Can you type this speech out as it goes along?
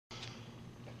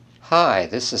Hi,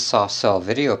 this is Soft Cell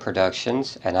Video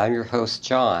Productions and I'm your host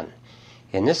John.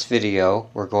 In this video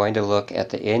we're going to look at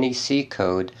the NEC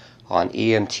code on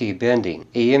EMT bending.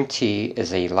 EMT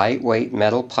is a lightweight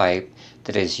metal pipe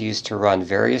that is used to run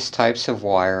various types of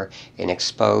wire in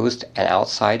exposed and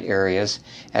outside areas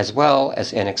as well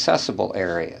as inaccessible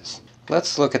areas.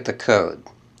 Let's look at the code.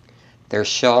 There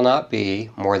shall not be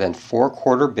more than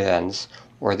 4/4 bends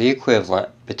or the equivalent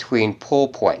between pull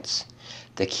points.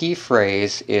 The key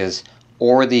phrase is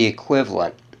 "or the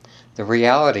equivalent." The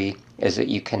reality is that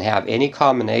you can have any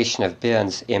combination of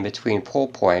bends in between pull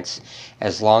points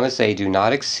as long as they do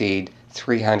not exceed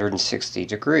 360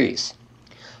 degrees.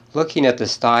 Looking at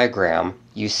this diagram,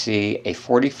 you see a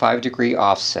 45-degree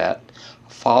offset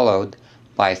followed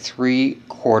by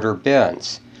 3/4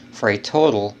 bends for a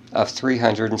total of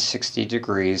 360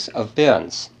 degrees of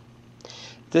bends.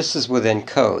 This is within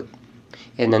code.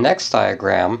 In the next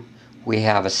diagram, we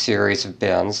have a series of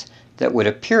bends that would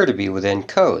appear to be within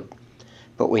code.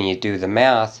 But when you do the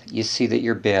math, you see that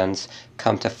your bends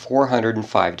come to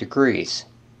 405 degrees.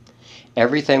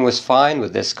 Everything was fine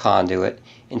with this conduit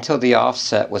until the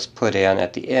offset was put in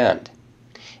at the end.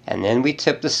 And then we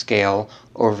tipped the scale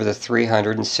over the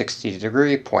 360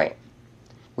 degree point.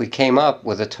 We came up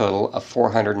with a total of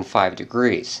 405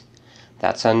 degrees.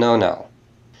 That's a no-no.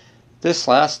 This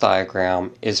last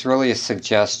diagram is really a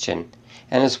suggestion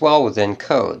and is well within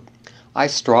code. I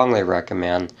strongly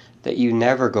recommend that you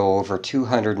never go over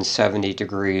 270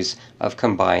 degrees of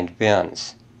combined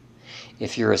bends.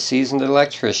 If you're a seasoned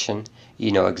electrician,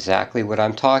 you know exactly what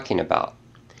I'm talking about.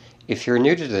 If you're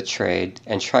new to the trade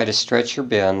and try to stretch your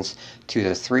bends to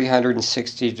the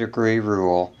 360 degree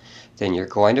rule, then you're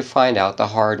going to find out the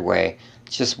hard way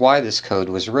just why this code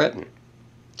was written.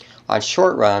 On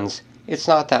short runs, it's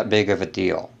not that big of a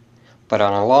deal, but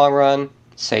on a long run,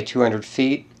 say 200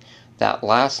 feet, that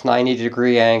last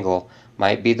 90-degree angle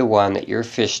might be the one that your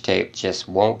fish tape just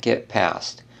won't get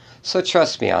past. So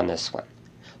trust me on this one.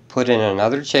 Put in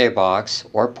another J-box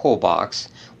or pull box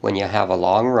when you have a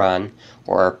long run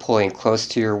or are pulling close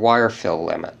to your wire fill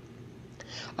limit.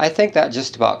 I think that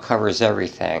just about covers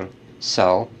everything.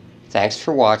 So, thanks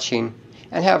for watching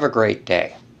and have a great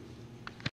day.